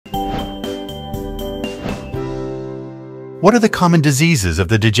What are the common diseases of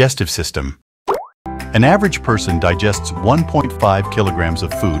the digestive system? An average person digests 1.5 kilograms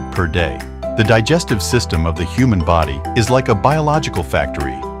of food per day. The digestive system of the human body is like a biological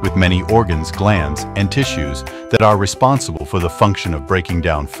factory with many organs, glands, and tissues that are responsible for the function of breaking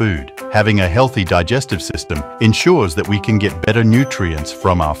down food. Having a healthy digestive system ensures that we can get better nutrients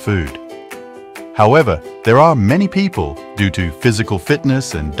from our food. However, there are many people, due to physical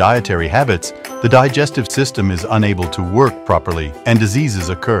fitness and dietary habits, the digestive system is unable to work properly and diseases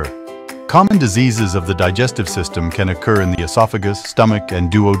occur. Common diseases of the digestive system can occur in the esophagus, stomach, and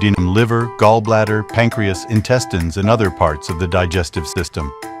duodenum, liver, gallbladder, pancreas, intestines, and other parts of the digestive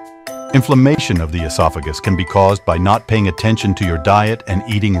system. Inflammation of the esophagus can be caused by not paying attention to your diet and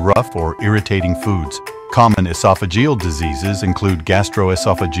eating rough or irritating foods. Common esophageal diseases include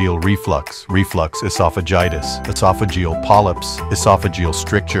gastroesophageal reflux, reflux esophagitis, esophageal polyps, esophageal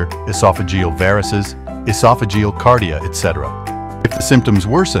stricture, esophageal varices, esophageal cardia, etc. If the symptoms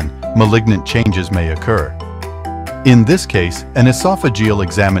worsen, malignant changes may occur. In this case, an esophageal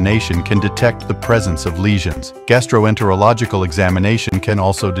examination can detect the presence of lesions. Gastroenterological examination can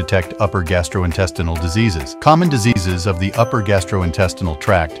also detect upper gastrointestinal diseases. Common diseases of the upper gastrointestinal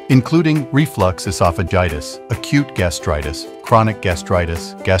tract, including reflux esophagitis, acute gastritis, chronic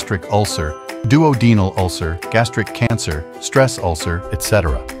gastritis, gastric ulcer, duodenal ulcer, gastric cancer, stress ulcer,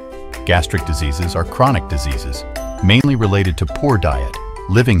 etc. Gastric diseases are chronic diseases, mainly related to poor diet,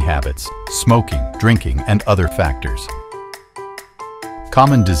 living habits, smoking, drinking, and other factors.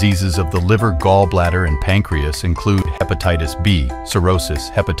 Common diseases of the liver, gallbladder, and pancreas include hepatitis B, cirrhosis,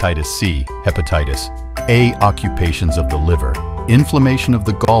 hepatitis C, hepatitis A, occupations of the liver, inflammation of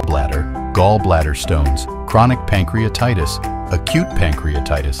the gallbladder, gallbladder stones, chronic pancreatitis, acute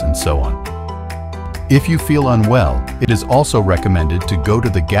pancreatitis, and so on. If you feel unwell, it is also recommended to go to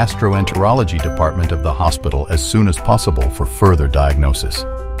the gastroenterology department of the hospital as soon as possible for further diagnosis.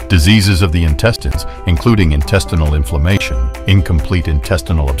 Diseases of the intestines, including intestinal inflammation, incomplete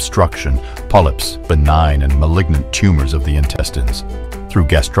intestinal obstruction, polyps, benign and malignant tumors of the intestines. Through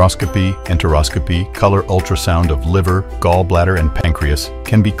gastroscopy, enteroscopy, color ultrasound of liver, gallbladder, and pancreas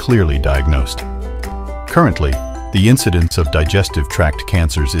can be clearly diagnosed. Currently, the incidence of digestive tract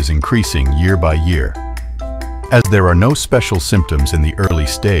cancers is increasing year by year. As there are no special symptoms in the early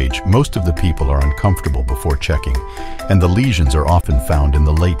stage, most of the people are uncomfortable before checking, and the lesions are often found in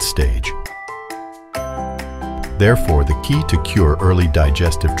the late stage. Therefore, the key to cure early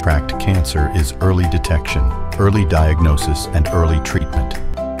digestive tract cancer is early detection, early diagnosis, and early treatment.